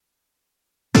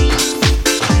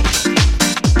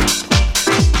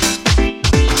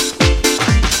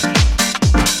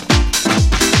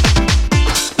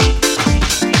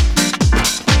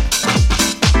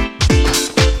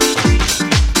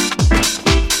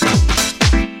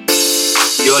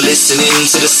Listening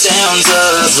to the sounds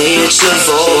of Ric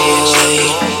Lavoy,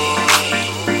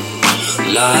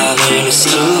 live and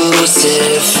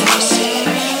exclusive.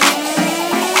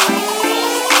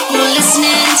 You're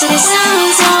listening to the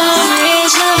sounds of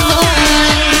Ric Lavoy.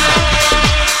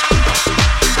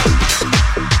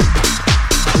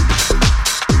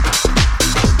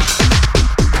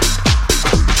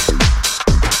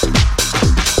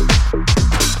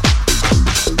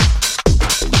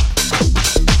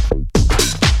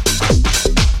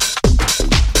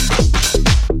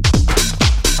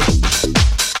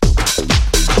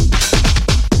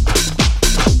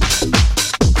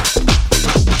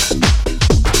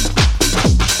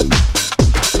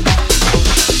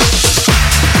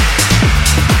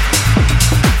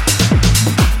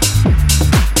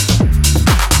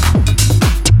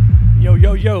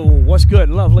 What's good,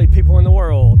 lovely people in the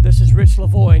world? This is Ric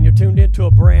Lavoy, and you're tuned into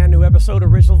a brand new episode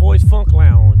of Ric Lavoy's Funk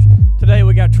Lounge. Today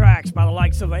we got tracks by the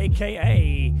likes of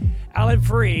AKA, Alan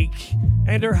Freak,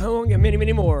 Ender Hung, and many,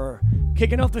 many more.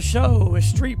 Kicking off the show is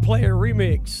Street Player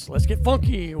Remix. Let's get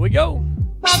funky. Here we go.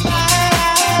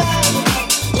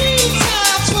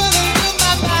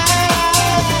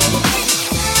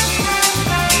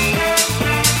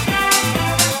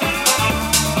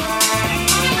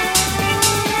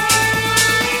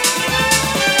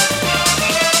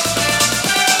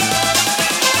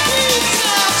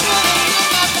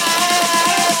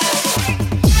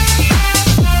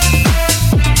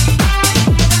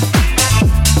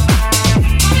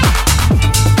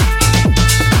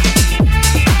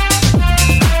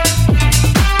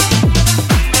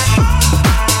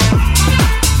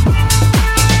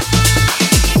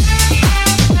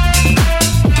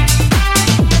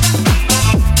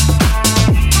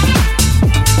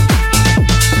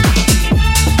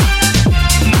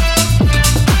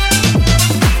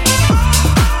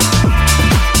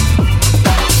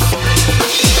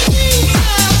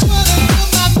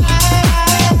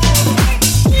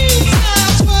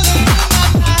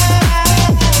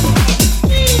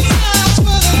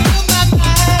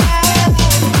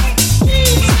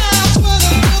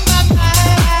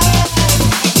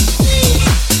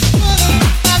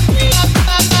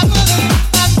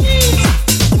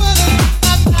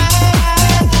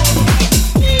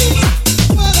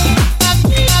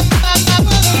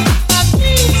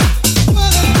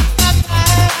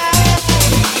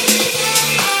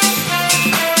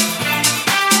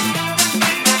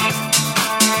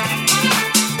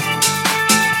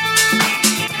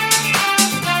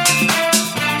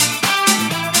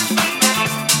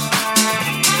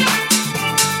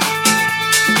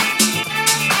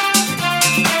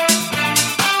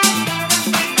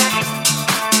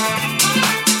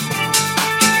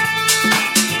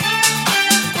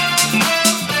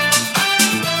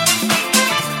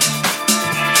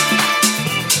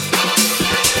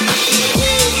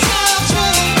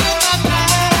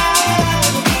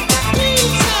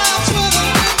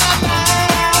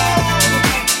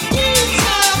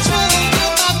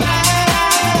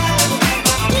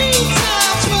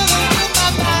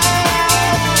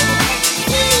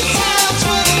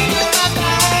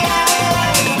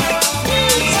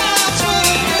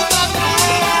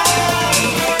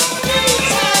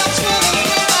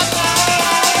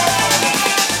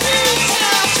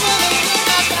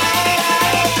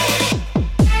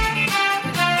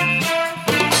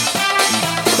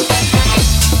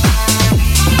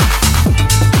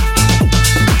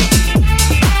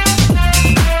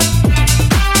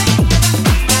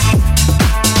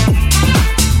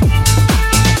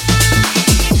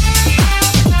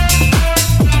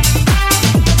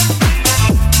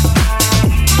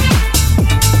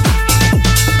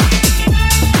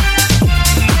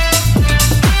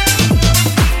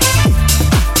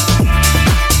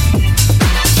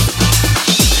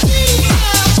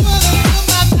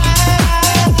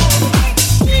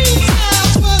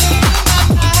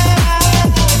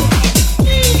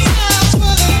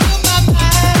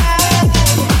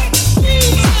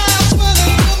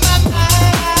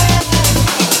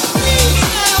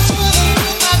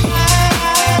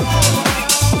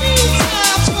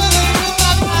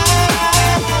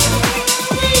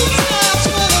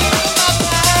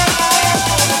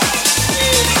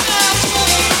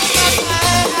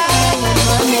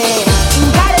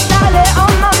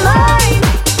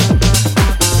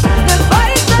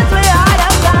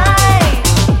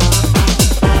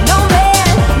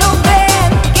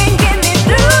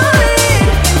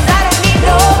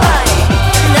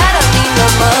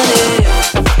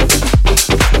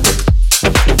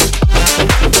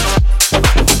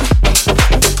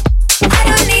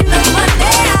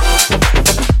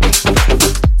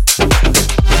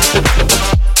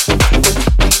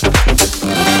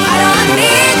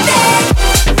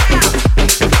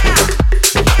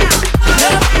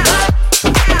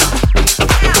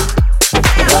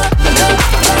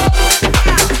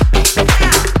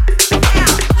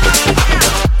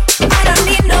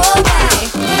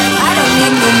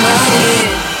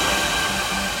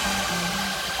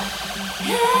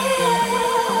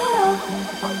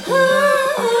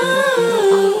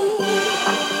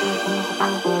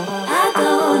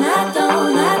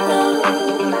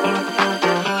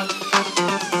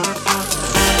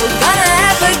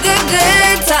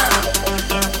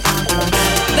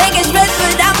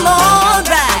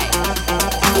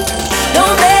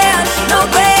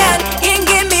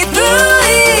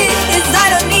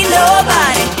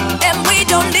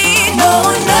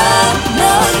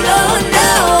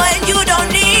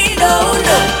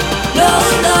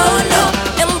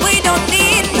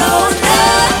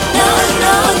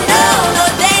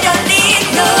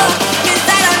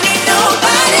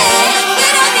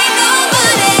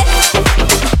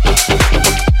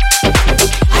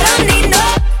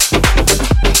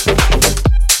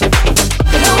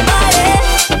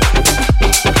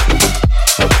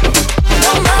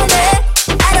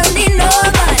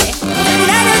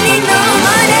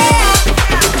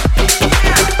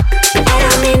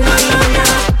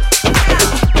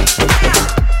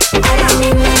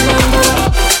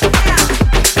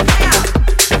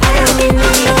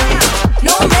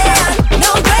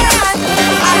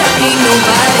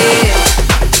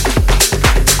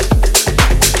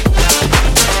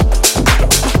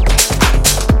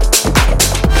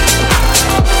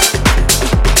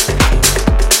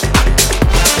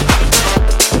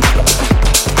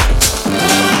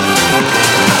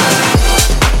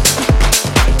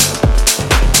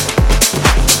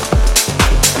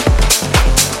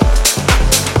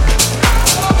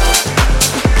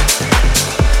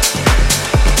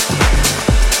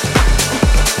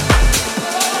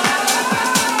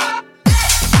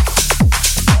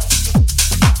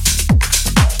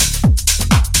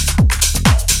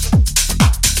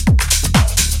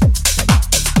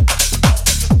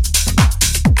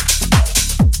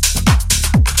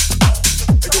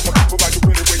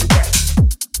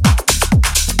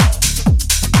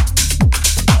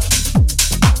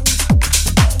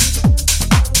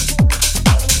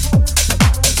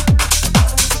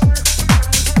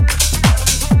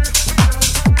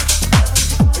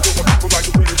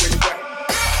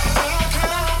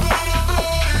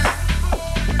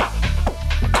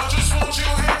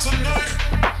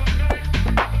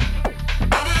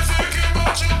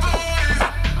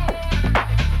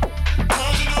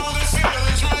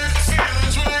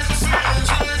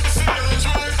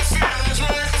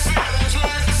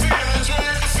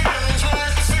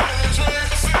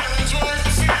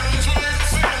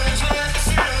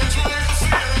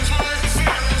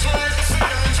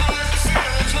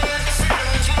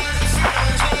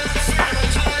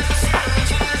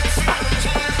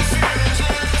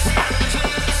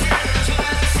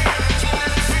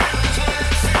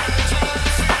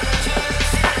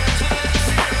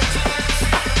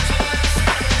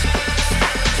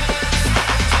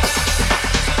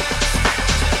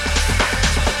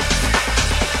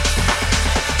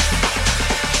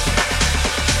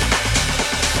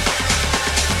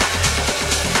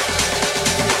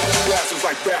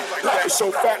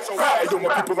 so fat. Hey, yo,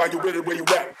 my people, are you ready? Where you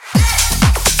at?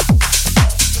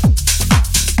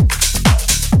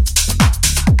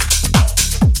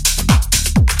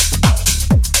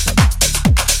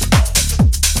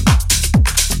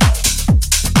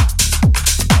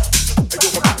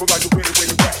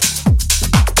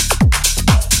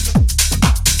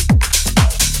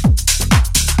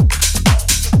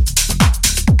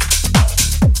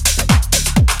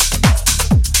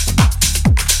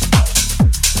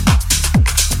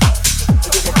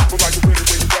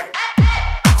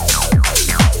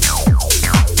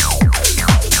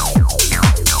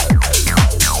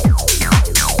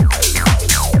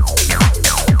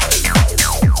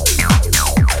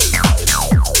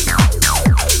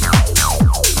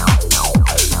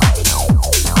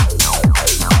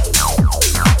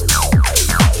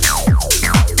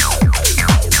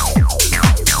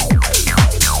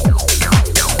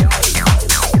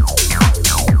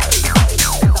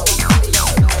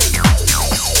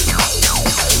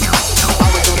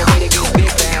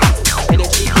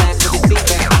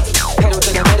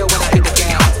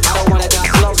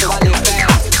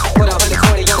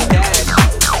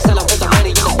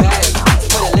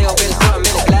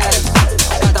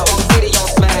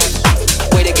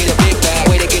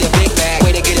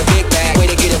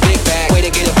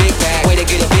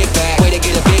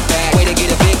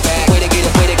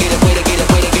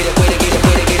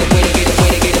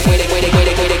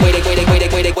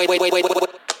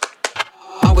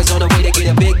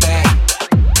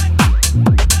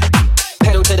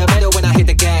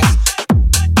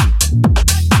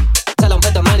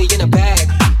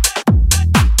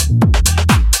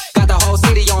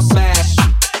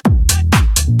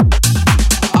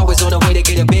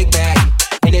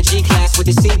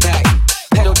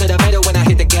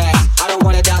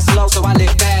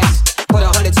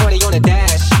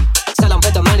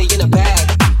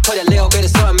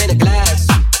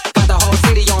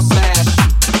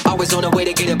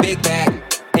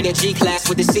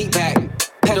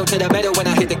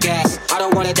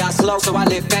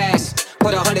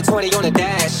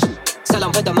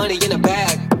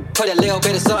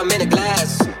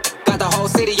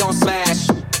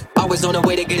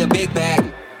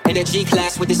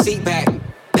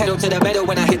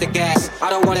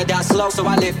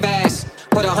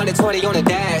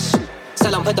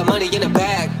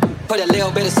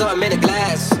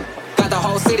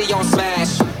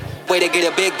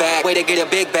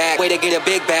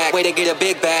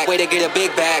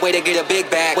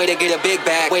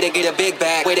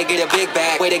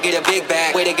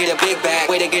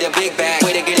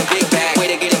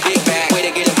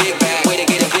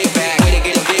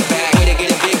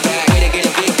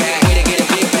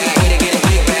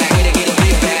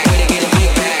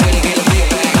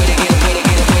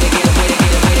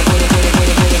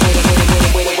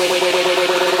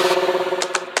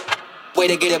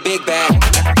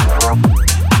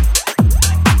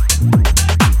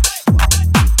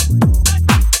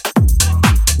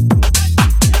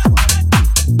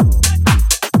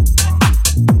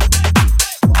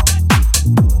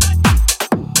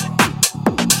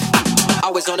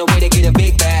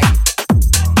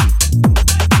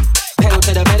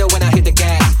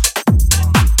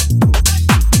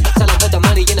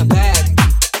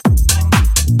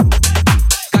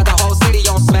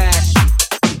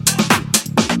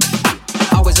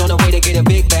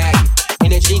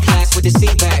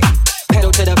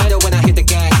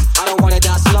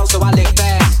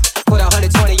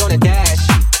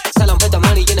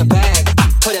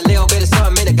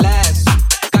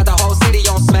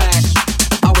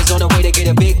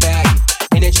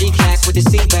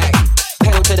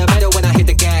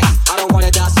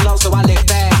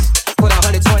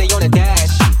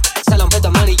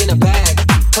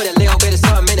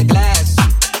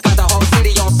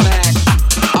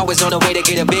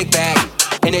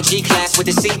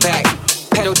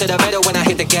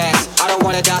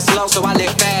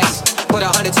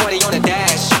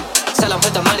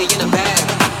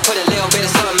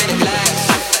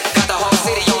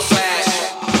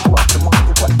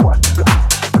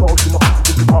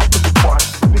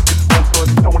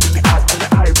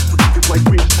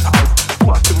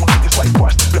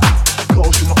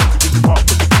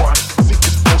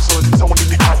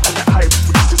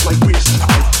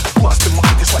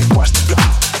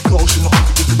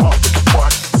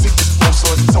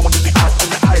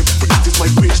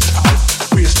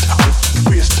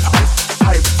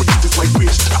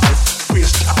 Like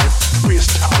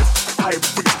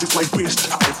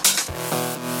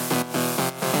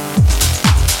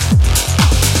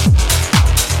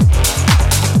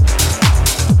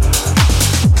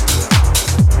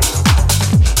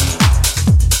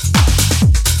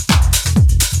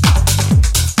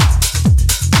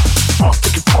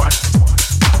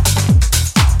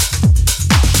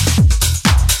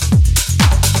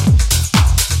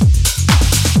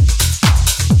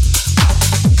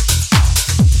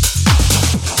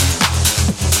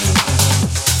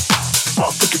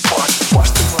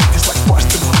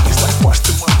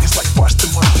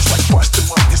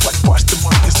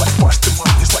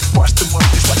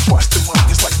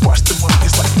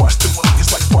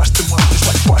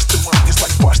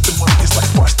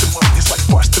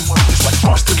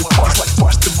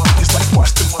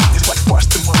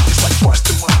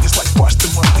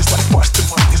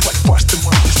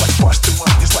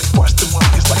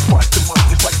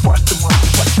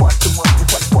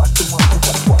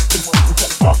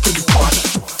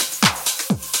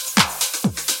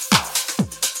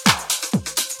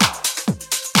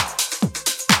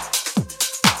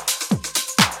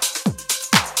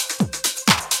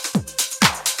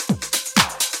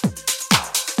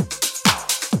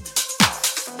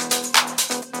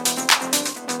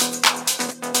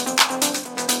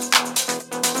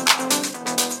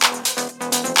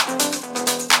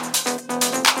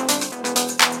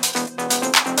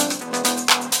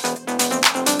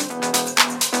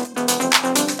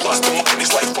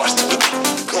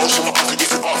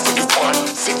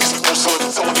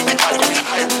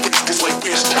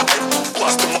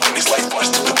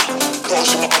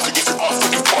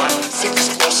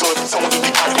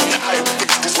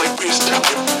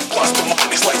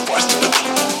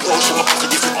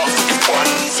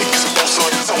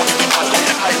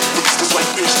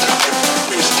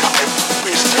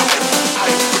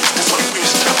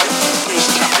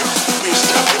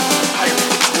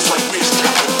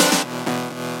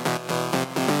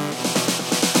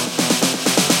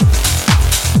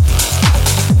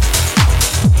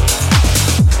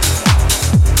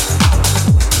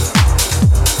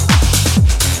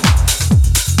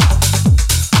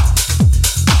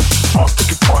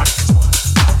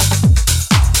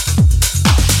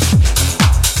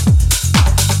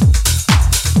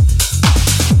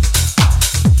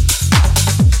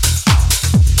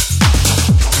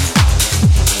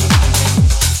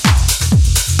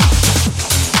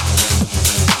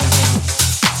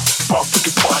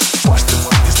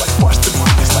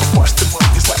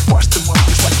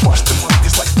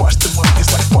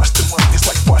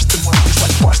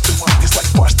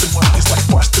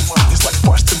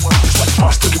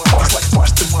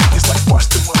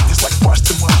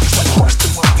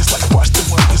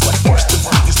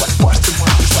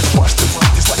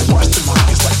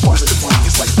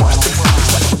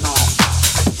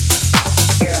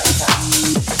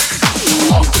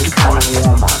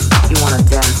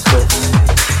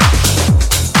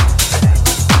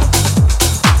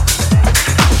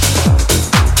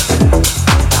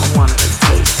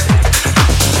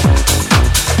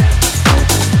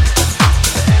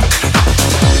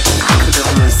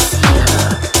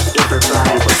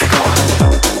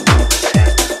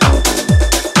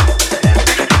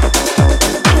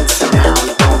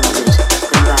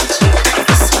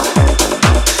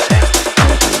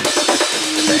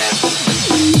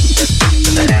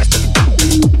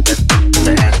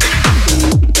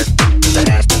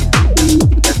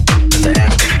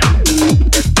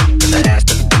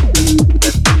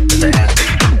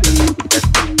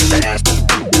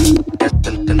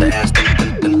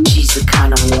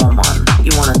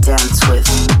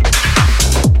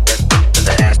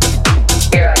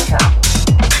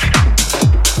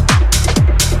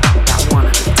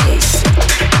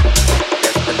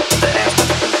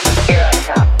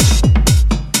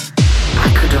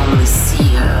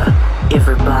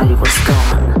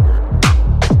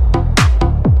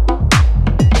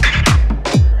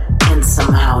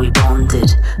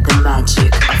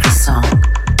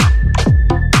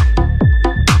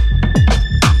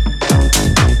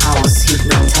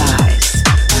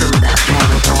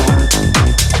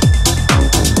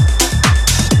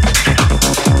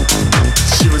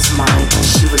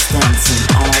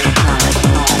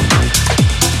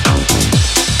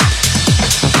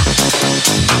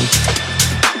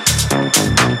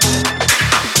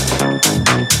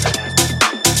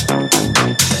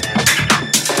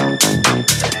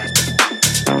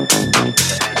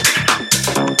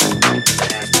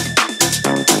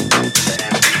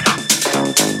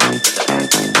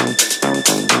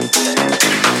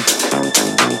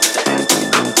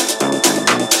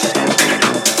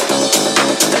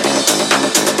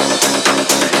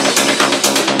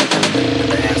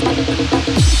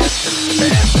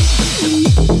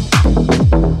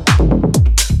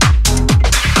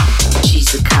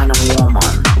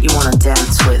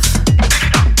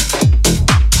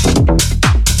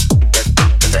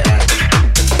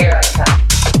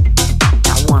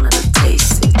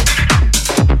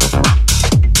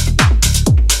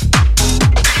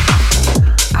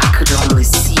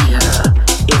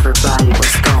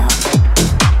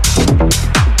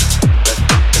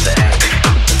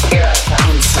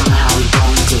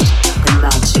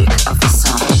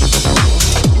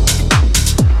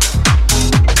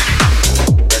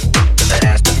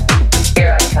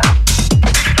Here I come.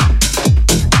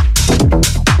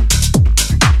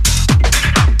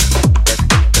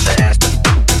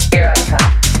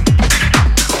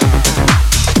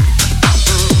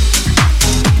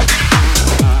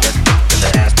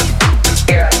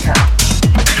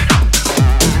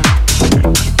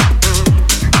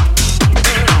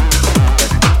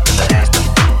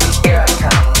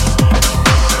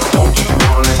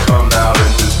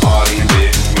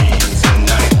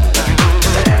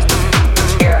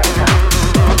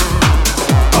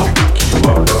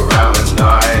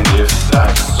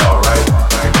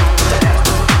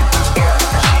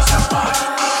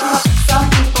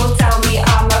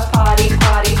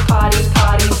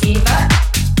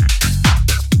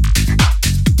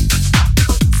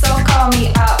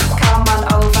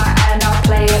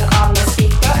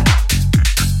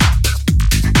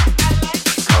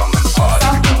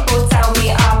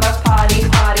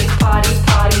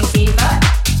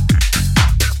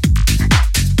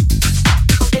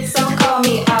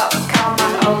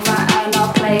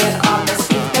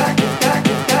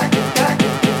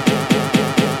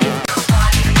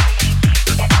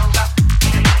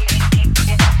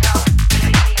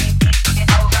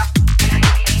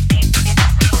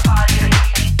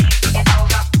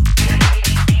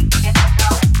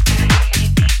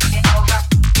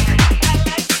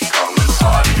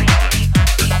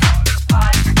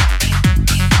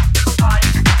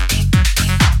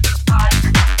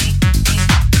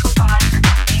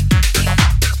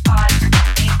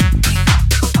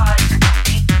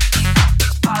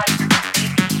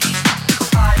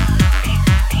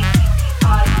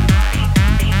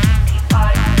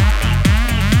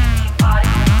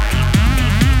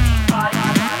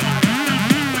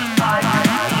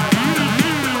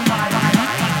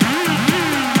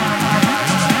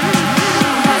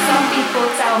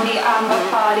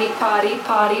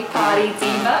 party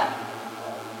diva.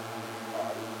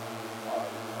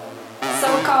 So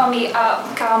call me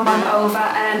up, come on over,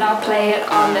 and I'll play it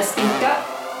on the speaker.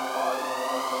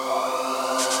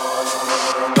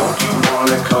 Don't you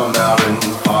wanna come out and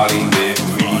party with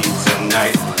me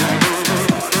tonight?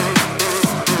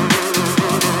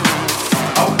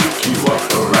 I'll pick you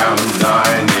up around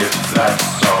 9 if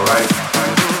that's alright.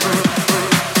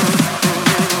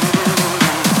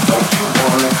 Don't you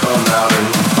wanna come out and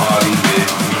party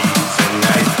with me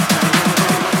tonight?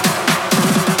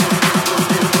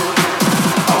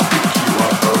 I'll pick you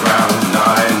up around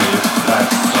 9 if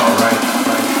that's alright.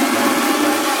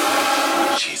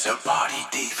 She's a party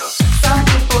diva. Some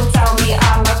people tell me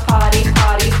I'm a party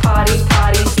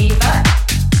diva.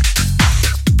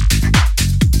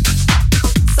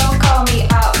 So call me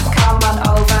up, come on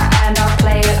over, and I'll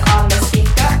play it on the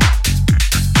speaker.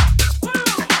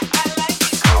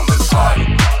 Come and party.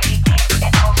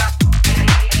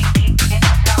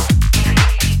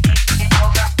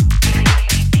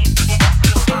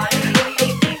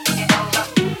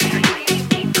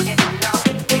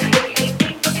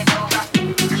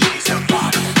 She's a party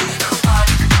diva.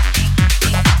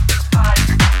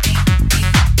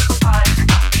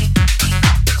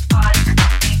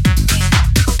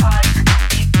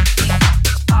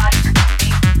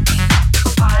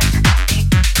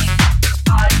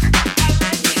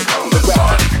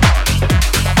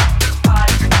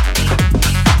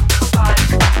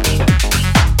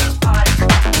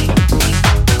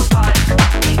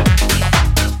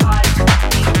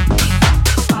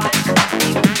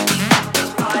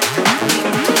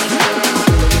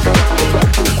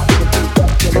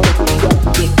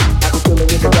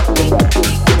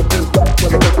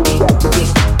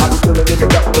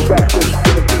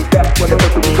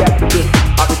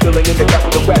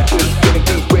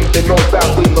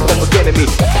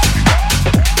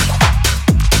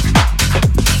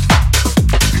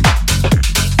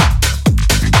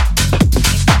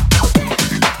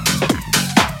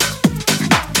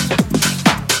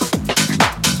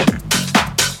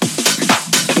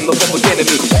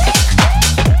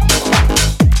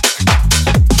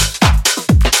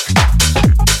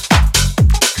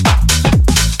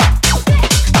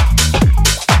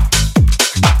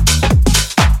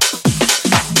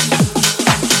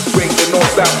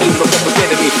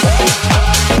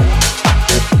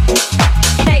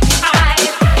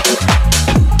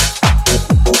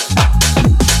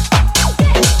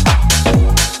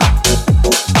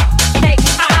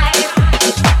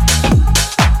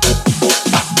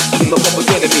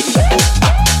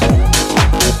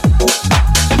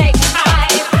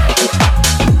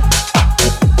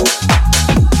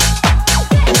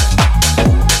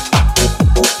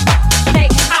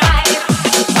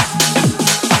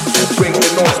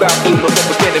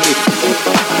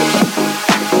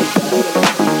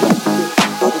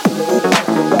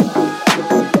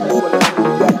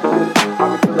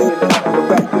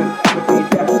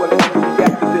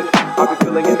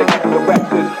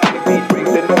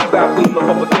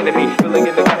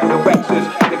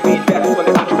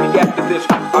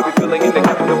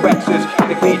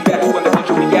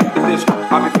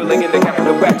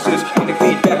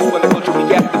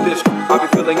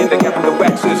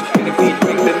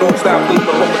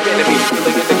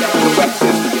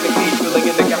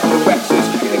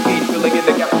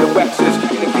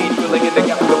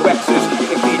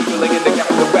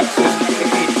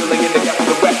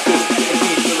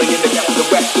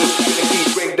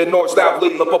 North-South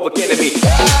leading the public enemy.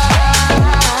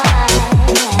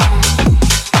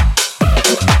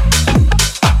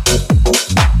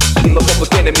 Leading the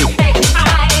public enemy.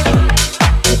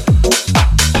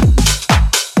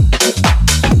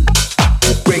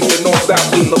 Bring the North-South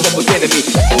leading the public enemy.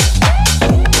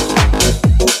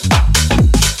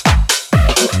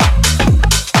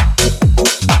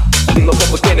 Leading the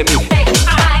public enemy.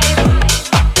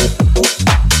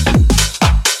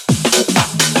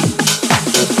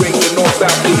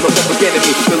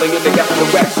 Filling in the gap in the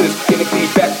waxes, getting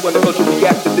feedback when the culture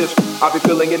reacts to this. I'll be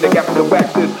filling in the gap in the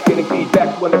waxes, getting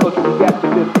feedback when the culture reacts to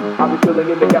this. I'll be filling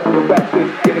in the gap in the waxes,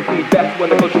 getting feedback when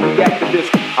the culture reacts to this.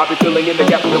 I'll be filling in the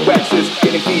gap in the waxes,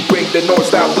 getting feed, bring the north,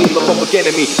 south, lead the public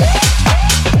enemy.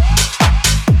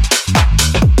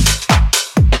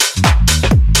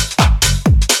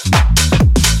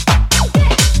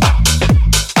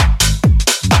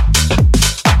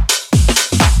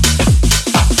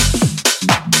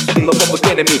 The public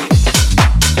enemy.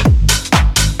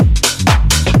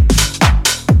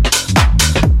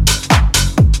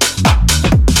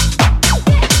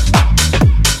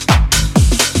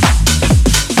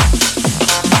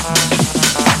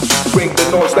 Bring the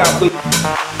north, south, lead.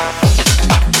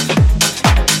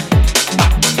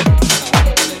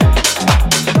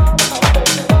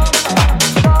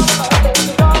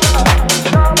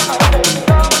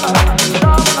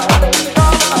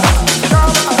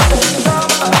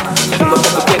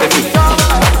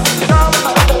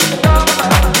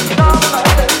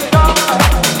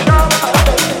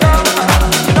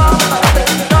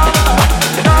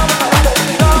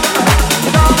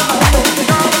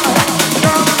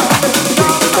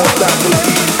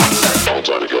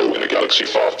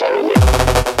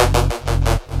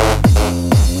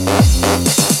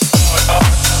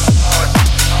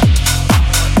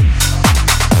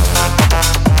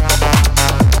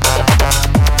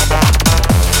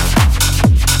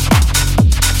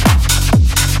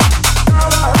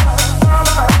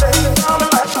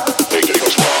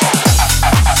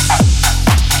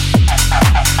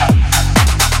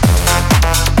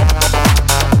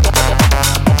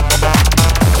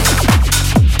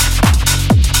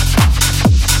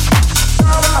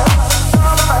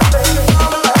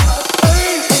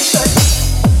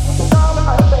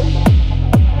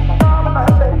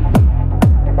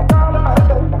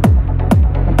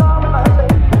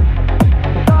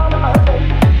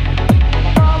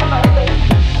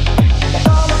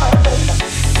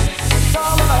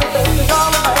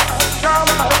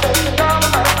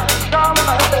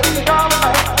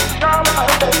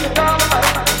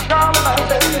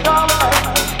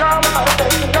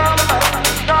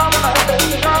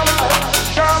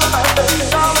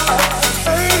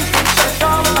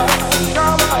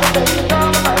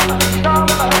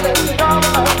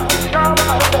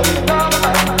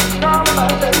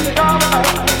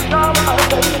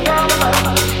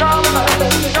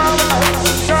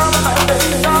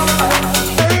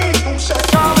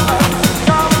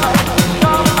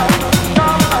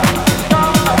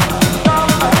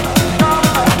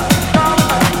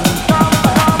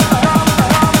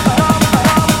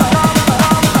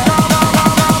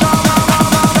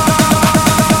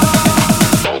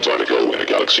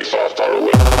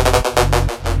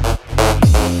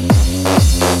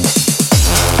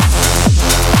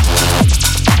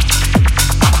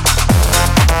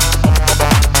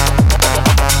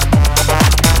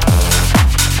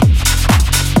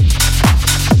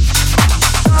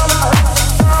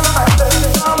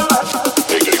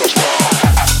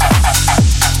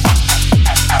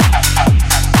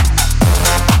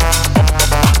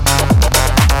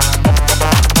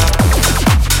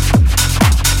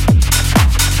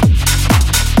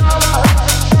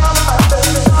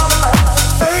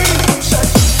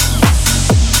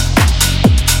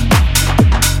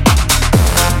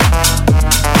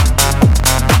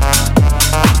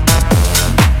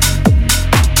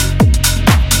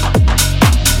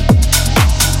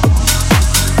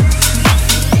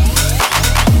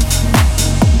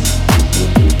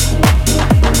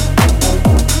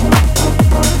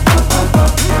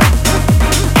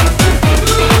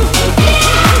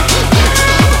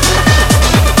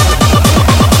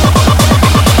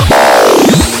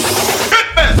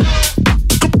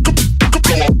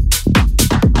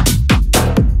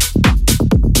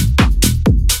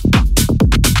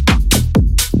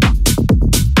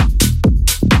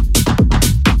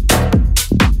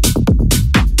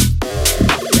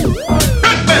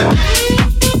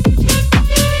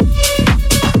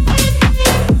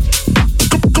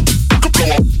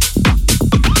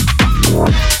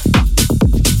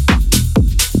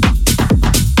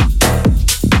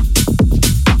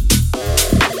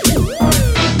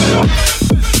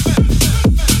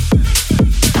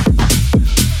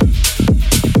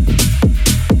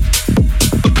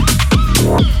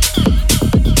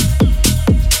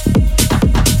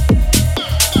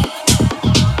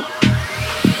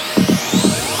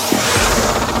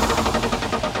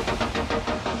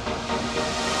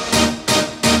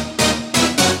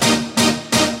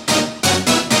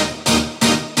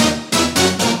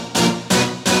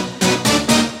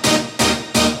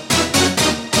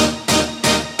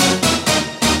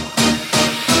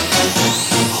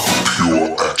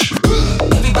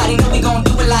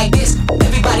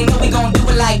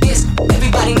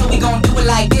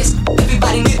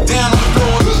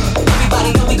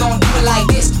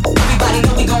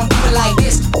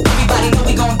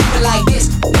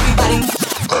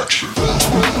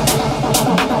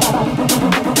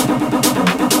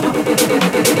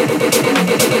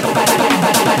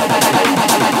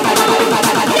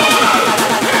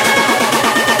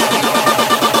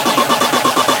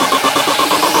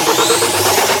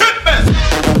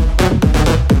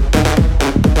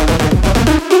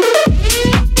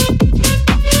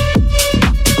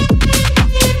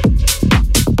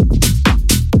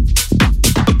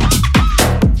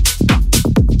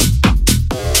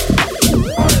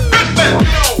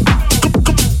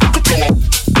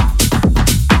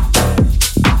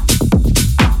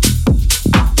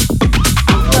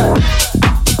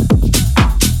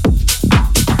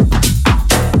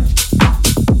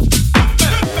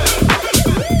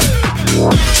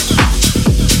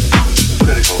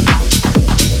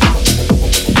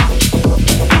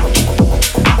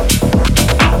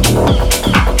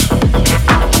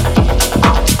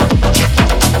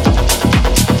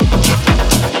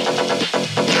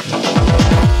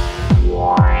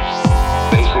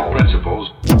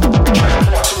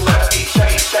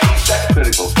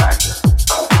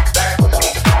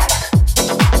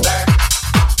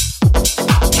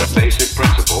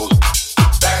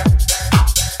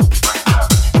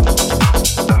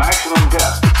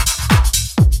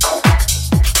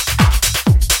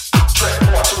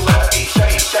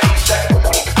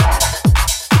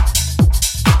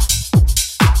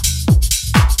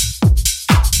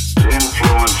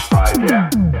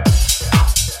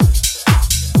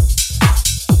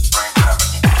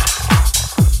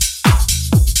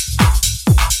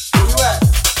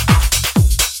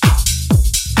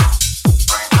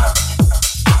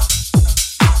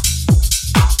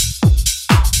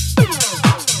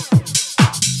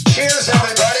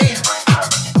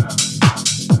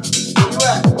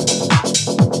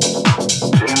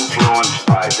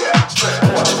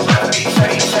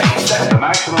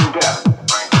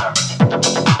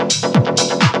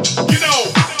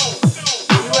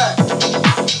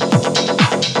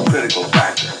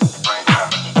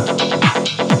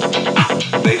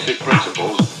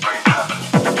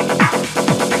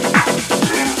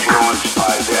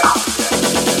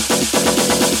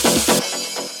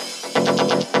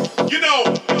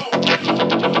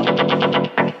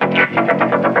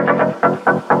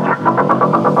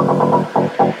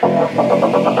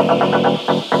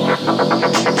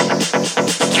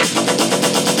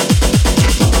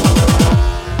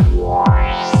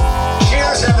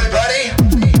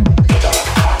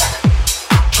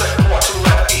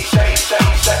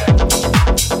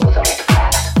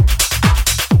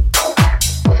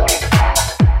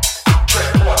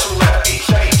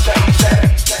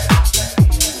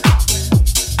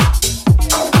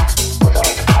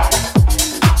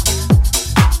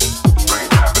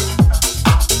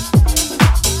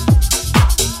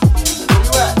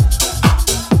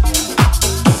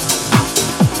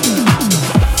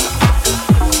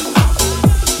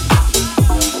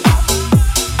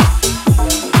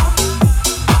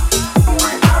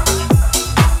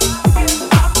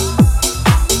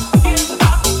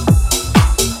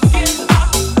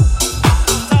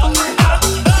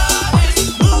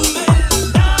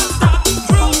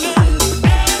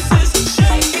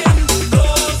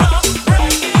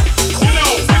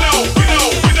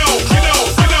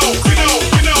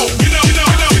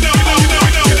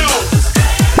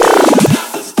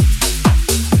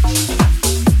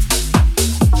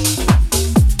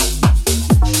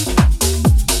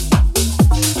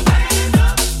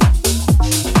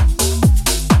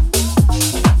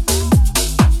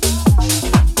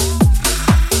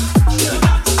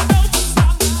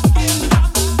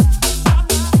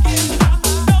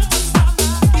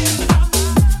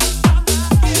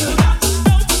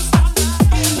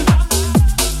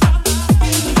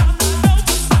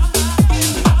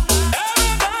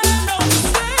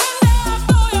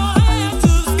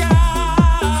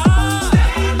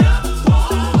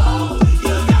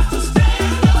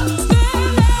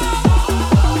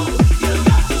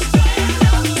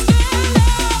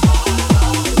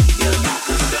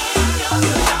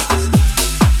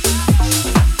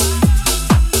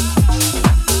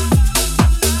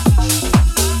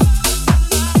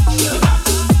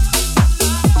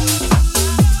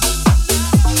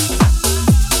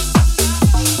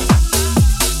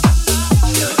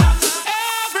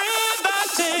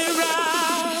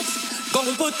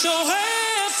 your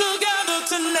hands together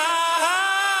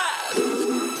tonight.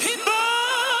 People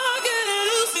getting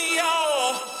loose,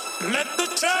 y'all. Let the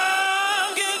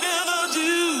drum give you the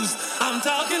juice. I'm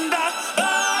talking about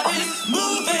bodies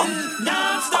moving,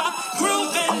 non-stop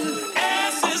grooving,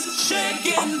 asses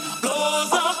shaking,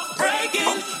 floors are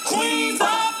breaking, queens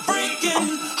are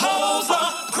freaking, hoes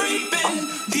are creeping,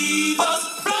 divas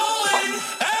flowing.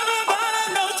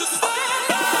 Everybody knows to stand.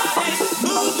 Bodies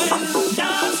moving,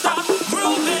 non-stop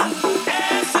grooving,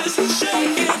 asses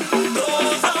shaking,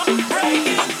 floors are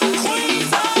breaking,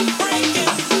 queens are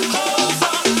freaking, hoes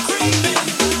are creeping,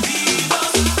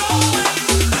 divas flowing.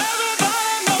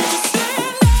 Everybody knows to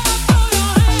stand up, throw your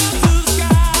hands to the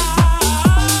sky.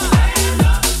 Stand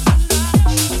up, stand up,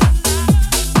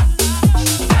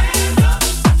 stand up. You got to know to stop, get up,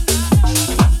 stop, get up,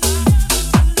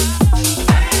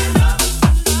 know to stop,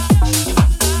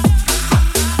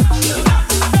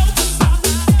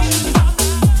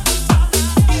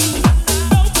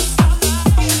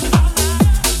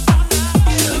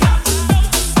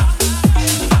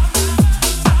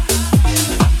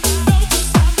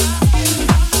 up, stop, get up. You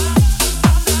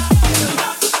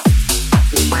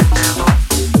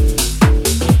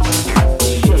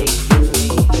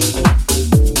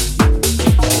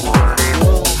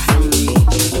got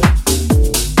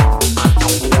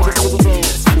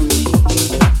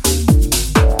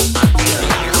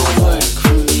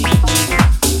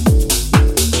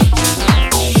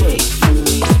to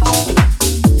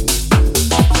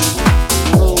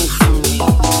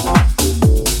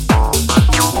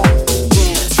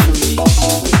know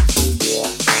to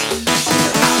stop,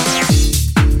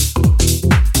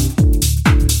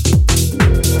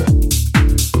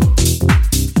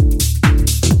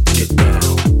 get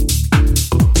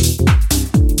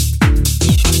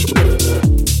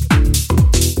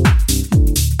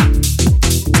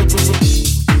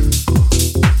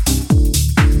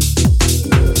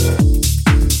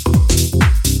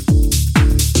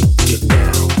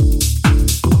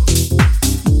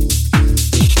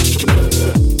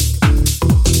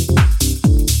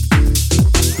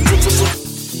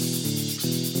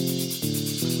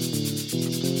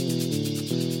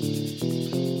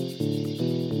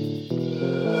up, know to stop,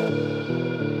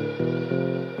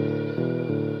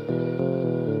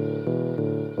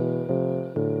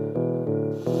 get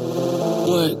up.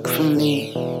 Work for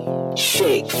me,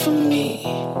 shake for me,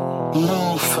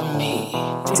 move for me,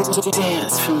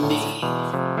 dance for me.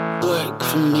 Work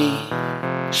for me,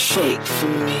 shake for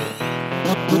me,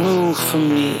 move for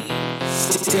me,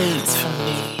 dance for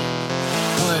me.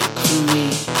 Work for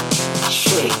me,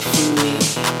 shake for me,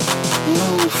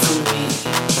 move for me,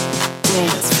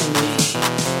 dance for me.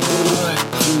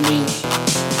 Work for me,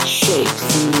 shake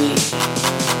for me,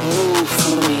 move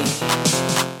for me,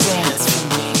 dance for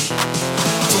me.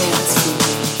 Dance for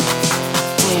me,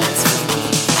 dance for me,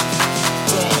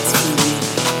 dance for me,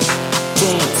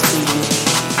 dance for me,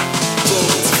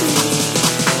 dance for me,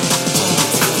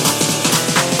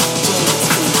 dance for me, dance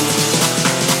for me,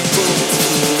 dance for me.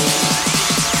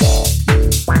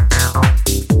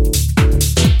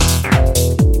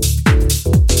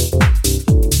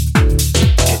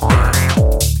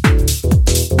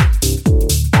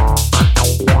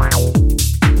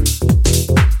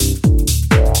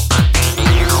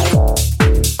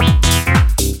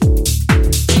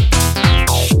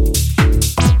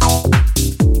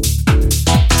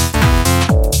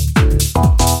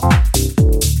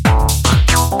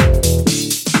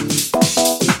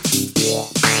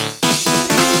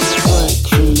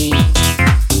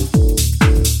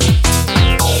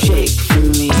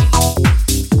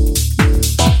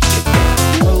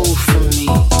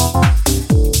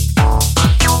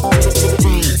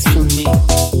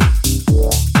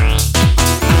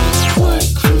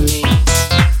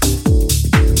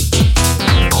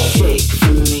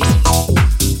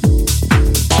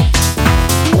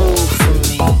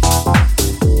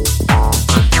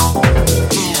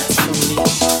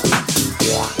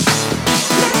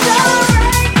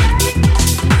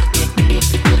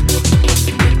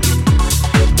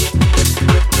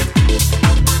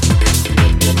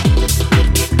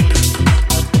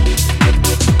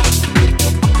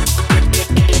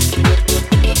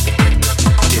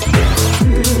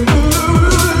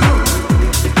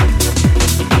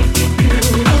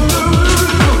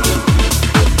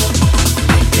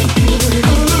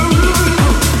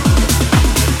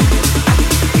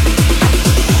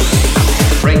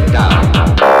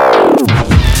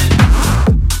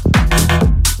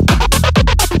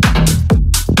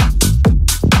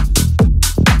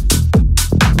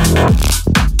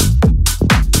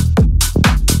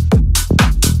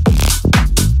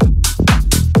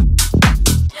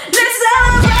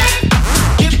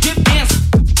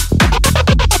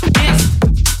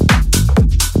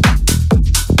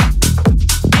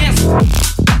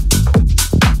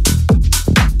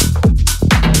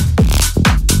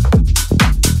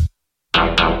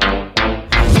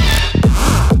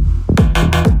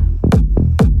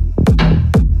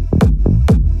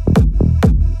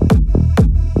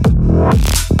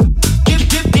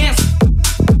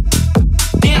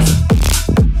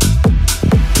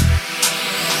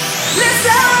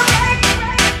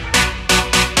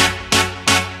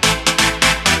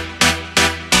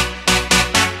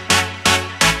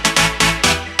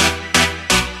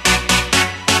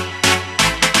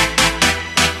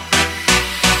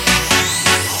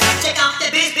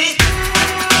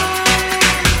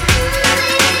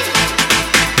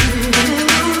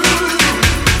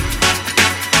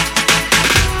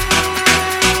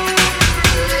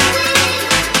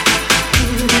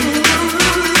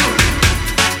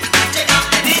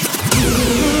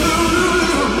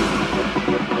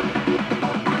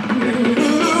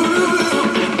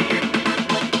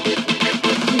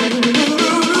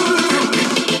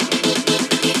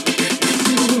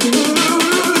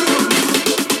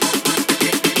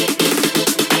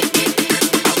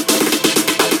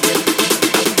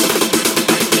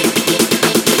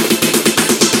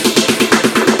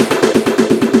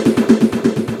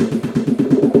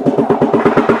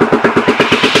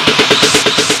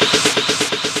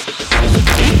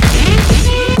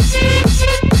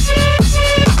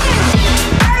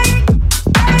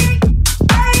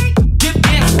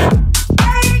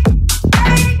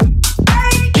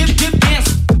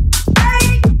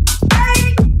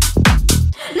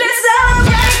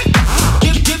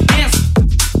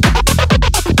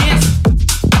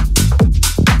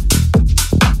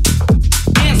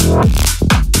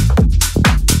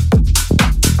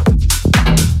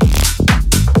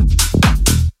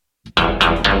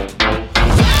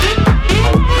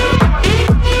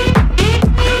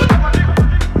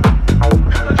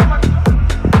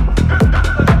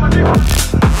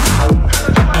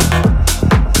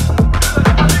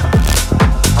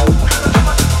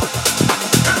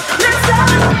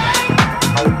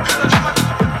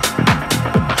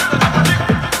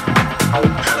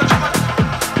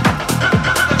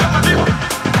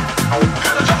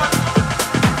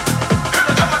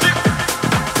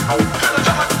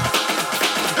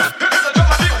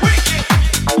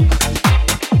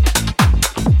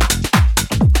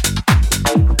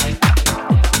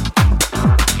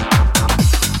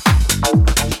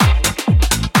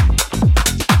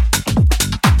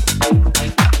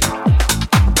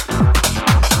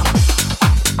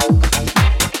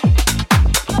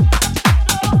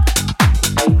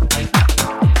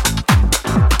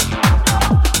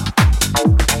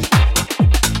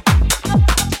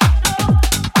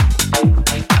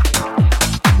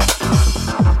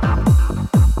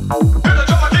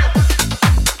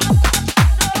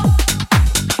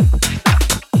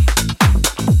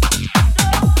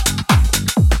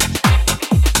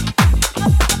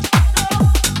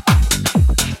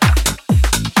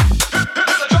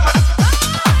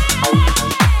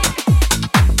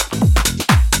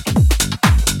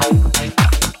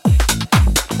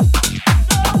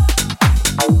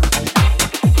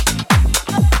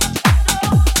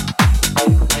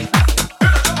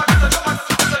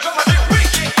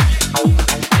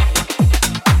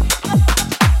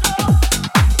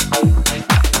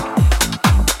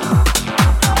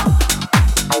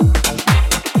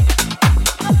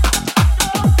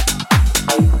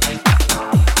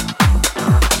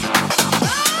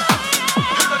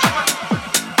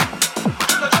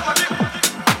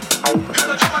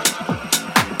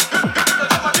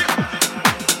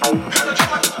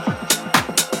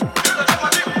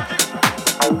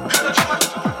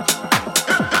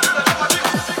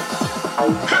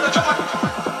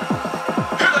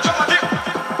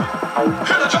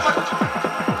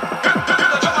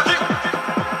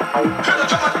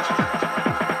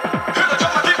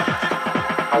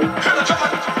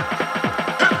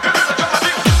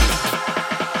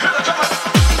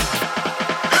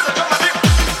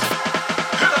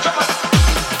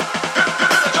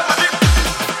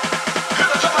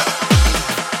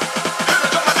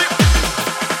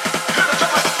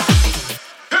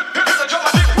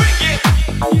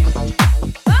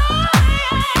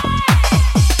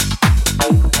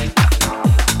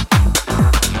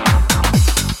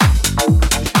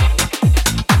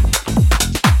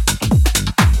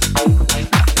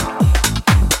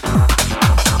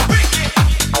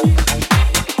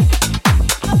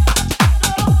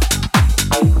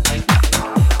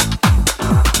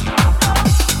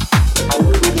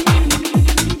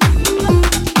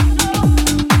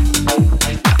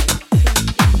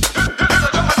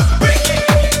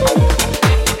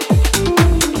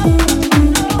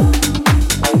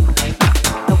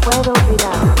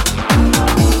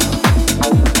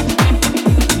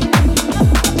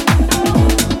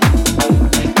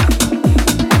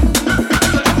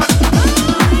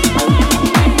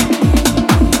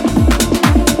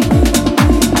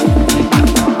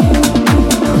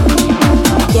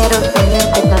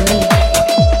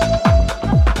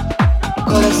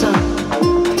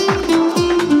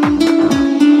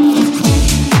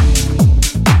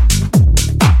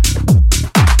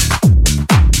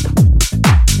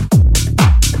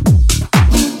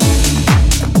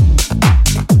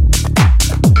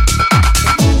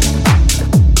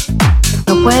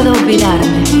 puedo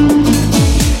olvidarme.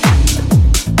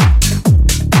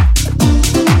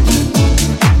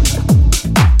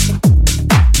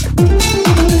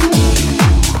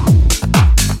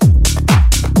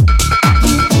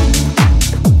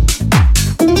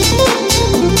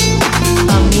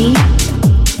 A mí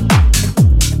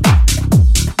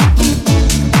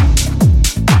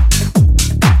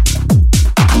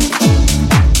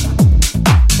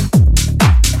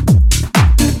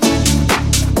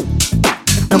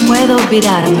no puedo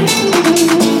olvidarme.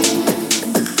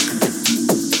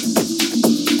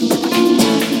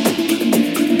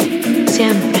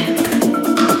 Siempre.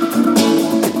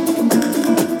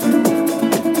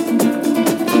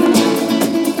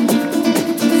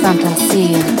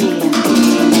 Fantasía.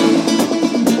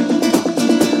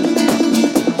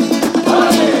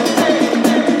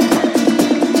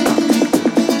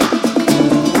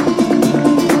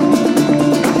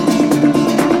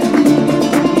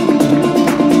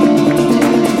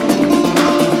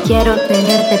 Quiero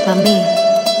tenerte pa' mí,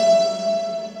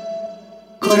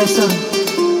 corazón.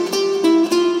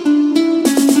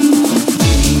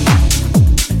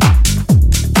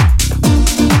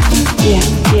 Yeah,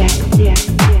 yeah, yeah,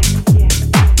 yeah, yeah.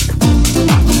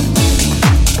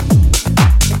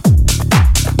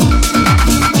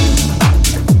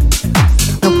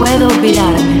 No puedo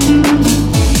olvidarme.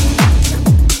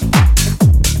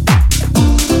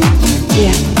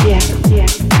 Yeah, yeah, yeah,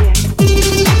 yeah.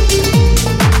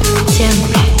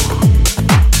 Siempre.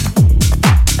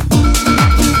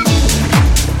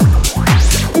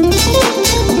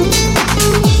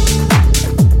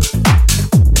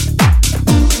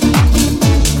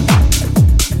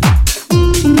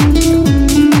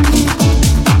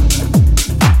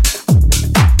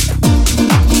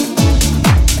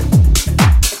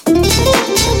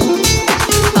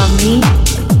 A mí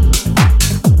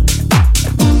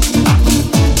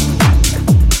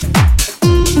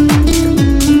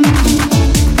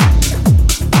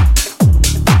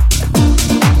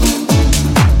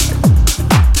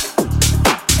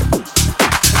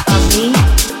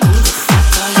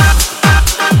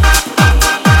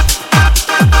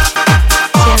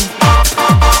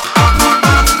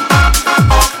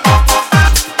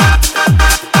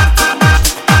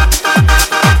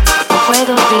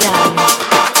puedo olvidarme.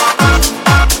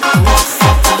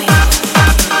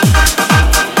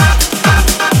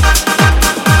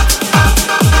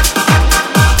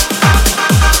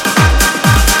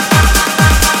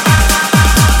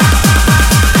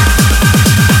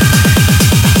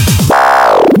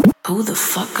 Who the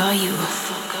fuck are you? Who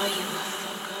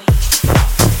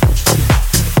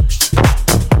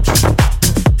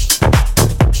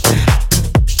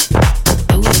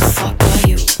the fuck are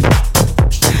you?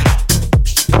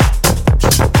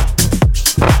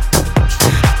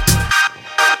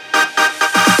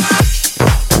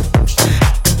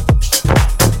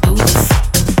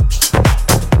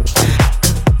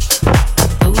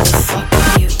 Who the fuck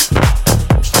are you?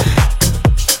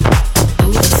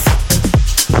 Who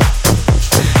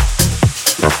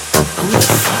the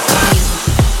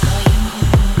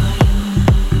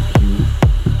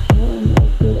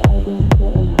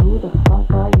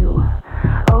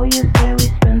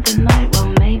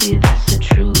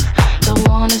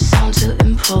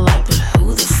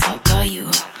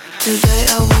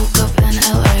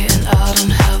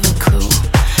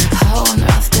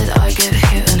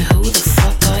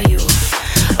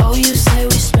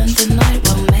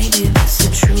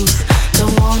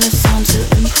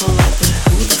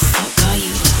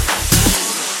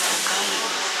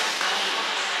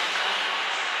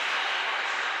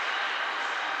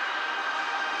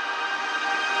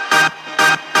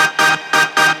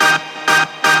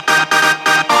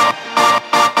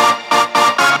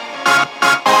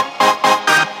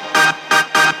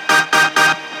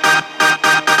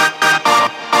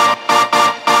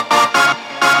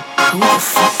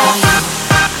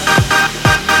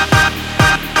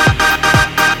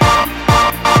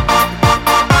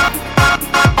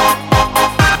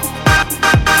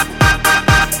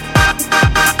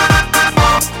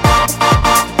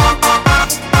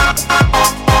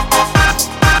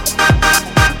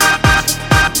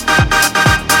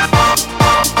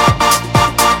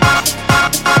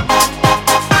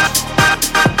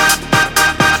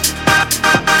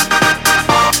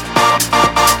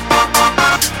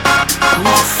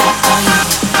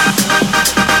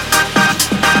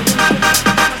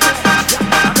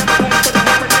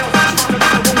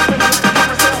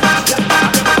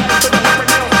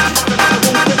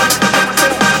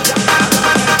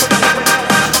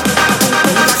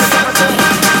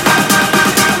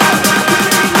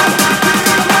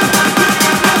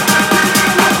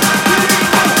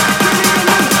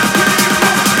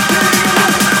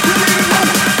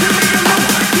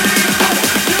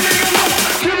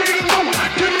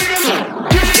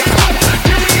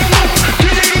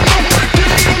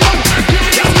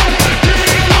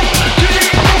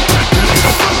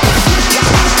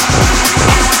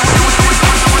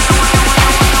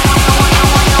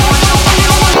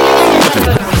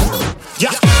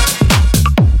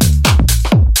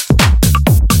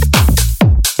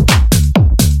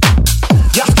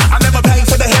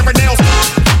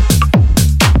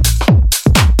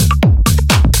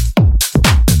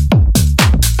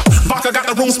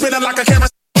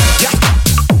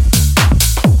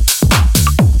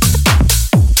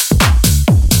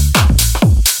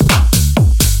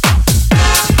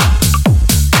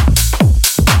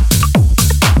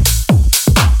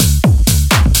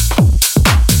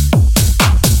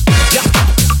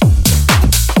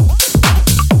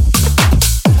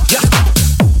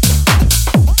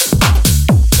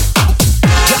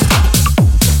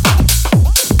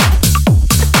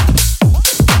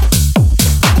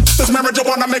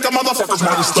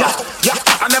Yeah,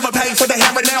 I never paid for the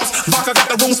hair and nails. Vodka got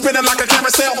the room spinning like a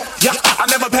carousel. Yeah, I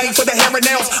never paid for the hair and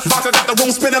nails. Vodka got the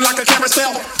room spinning like a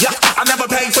carousel. Yeah, I never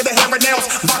paid for the hair and nails.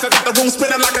 Vodka got the room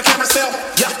spinning like a carousel.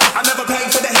 Yeah, I never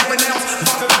paid for the hair and nails.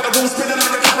 Vodka got the room spinning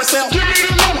like a carousel. Give me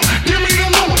the number, give me the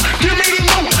number, give me the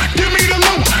number, give me the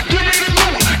number, give me the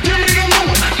number, give me the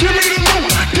number, give me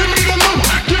the number,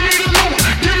 give me the number,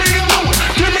 give me the number,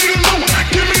 give me the number,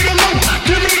 give me the number,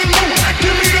 give me the number,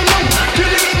 give me the number, give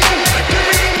me the number, give me the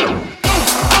number.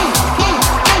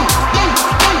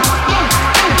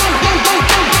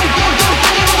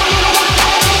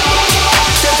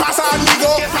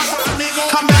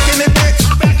 Come back in that bitch.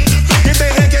 If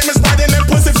they head game is right in that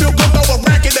pussy, feel good, throw a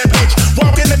rack in that bitch.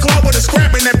 Walk in the club with a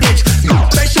scrap in that bitch.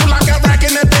 They shoot like a rack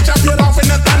in that bitch. I peel off in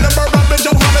the Thunderbird up in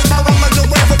Johannesburg. I'm a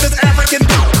giraffe with this African.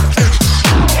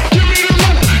 Give me the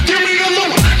number, give me the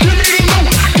number, give me the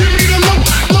number, give me the number,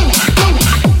 number.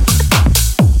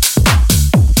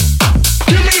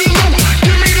 Give me the number,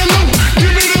 give me the number,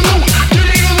 give me the number, give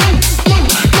me the number,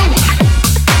 number.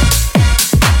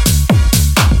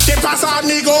 ¿Qué pasa,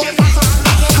 amigo?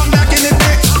 Come back in the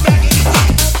bitch.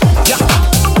 Yeah.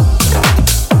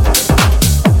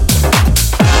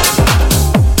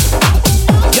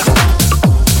 Yeah.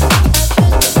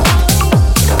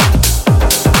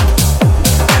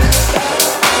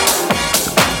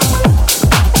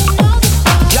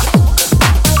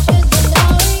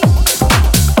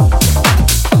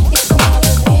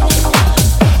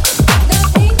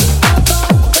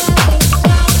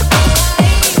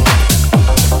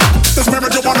 This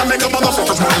marijuana make a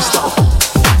motherfucker's mind stop.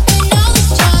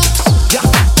 Yeah.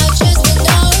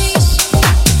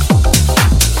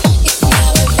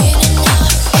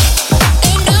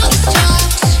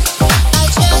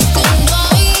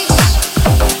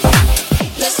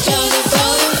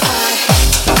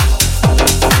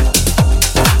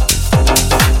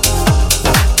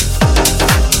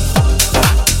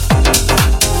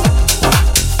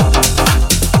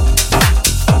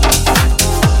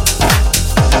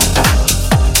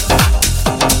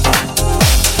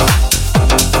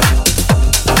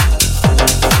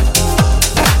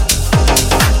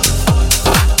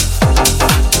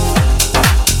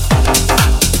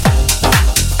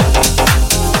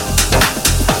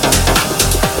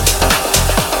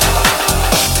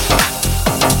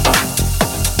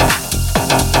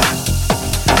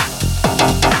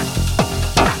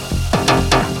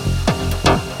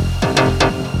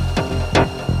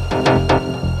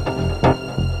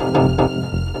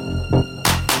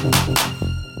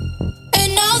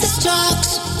 And all the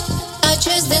talks are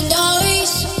just the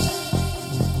noise.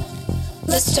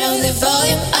 Let's turn the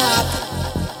volume up.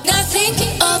 Not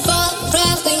thinking of all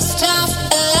rattling stuff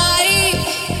alive.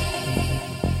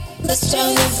 Let's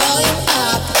turn the volume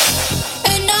up.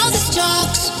 And all the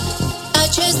talks are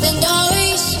just the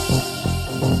noise.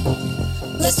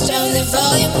 Let's turn the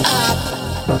volume up.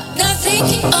 Not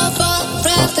thinking of all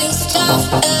rattling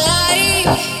stuff alive.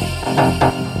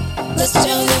 Let's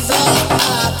turn the volume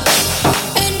up.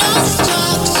 And all the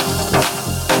talks.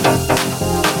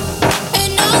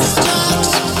 And all the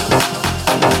talks.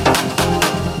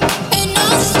 And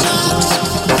all the talks.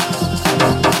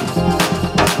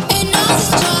 And all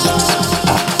the talks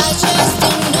are just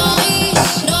the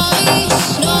noise, noise,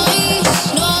 noise,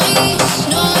 noise, noise,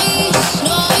 noise,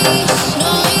 noise,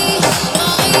 noise, noise,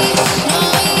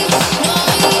 noise,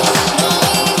 noise, noise.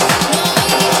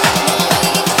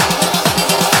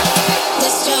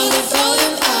 Let's turn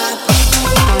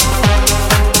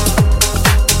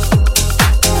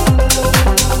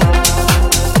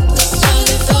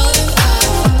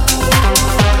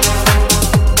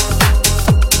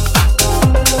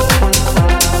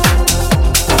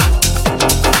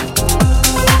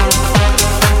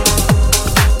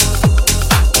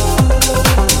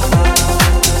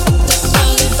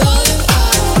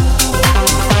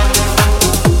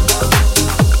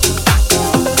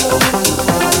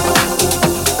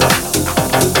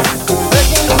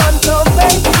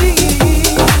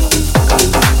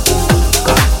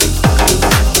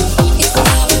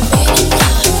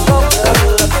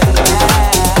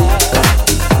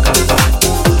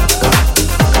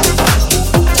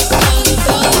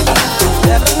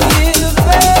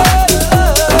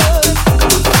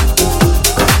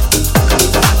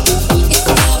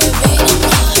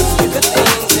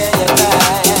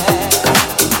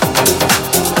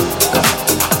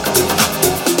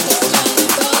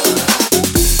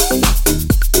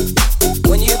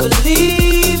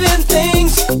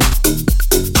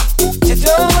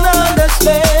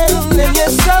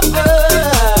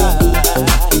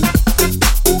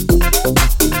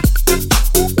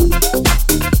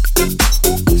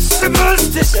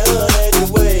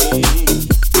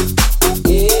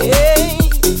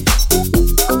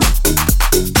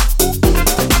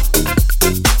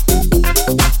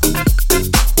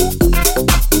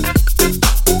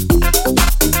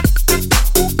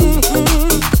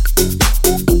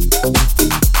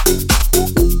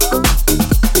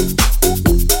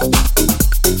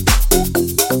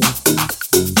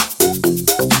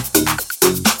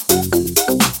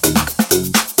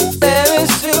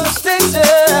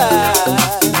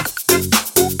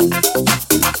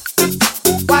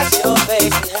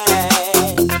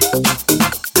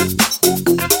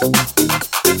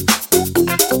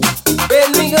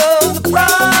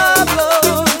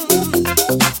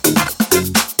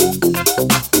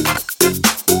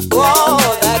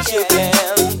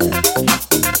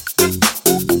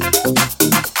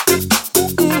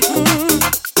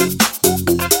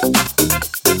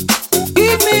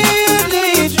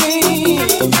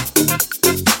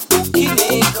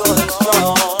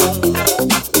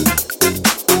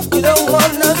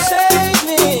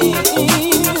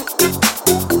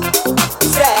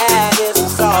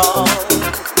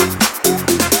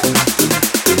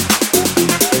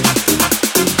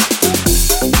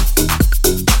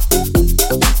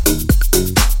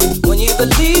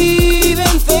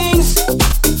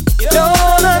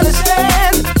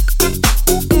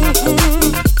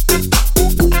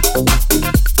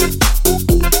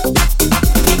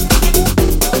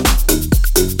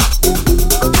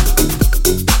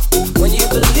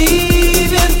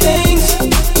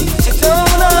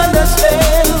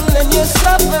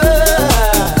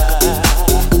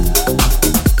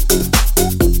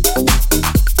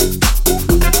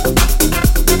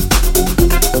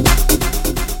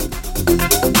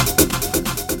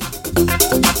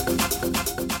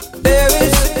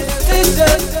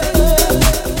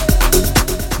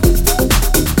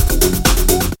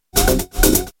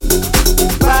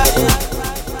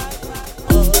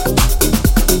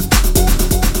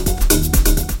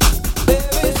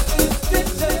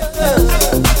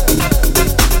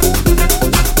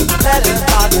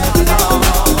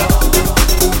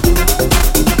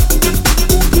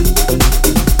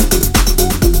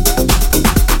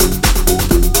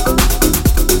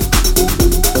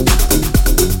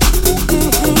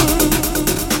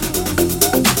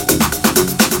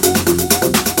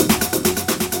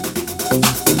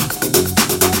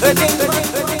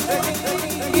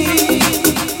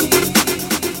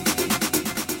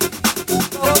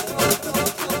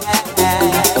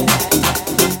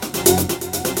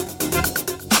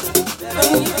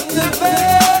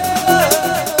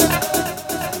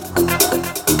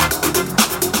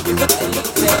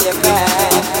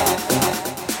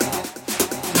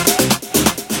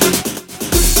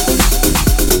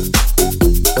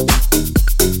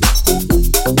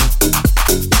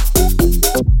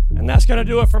Going to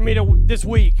do it for me this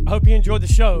week. I hope you enjoyed the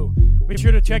show. Be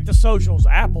sure to check the socials,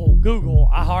 Apple,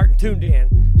 Google, iHeart, and Tuned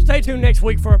In. Stay tuned next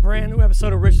week for a brand new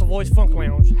episode of Ric Lavoy's Funk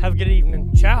Lounge. Have a good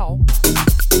evening. Ciao.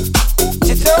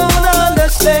 You don't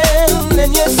understand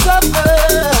and you suffer.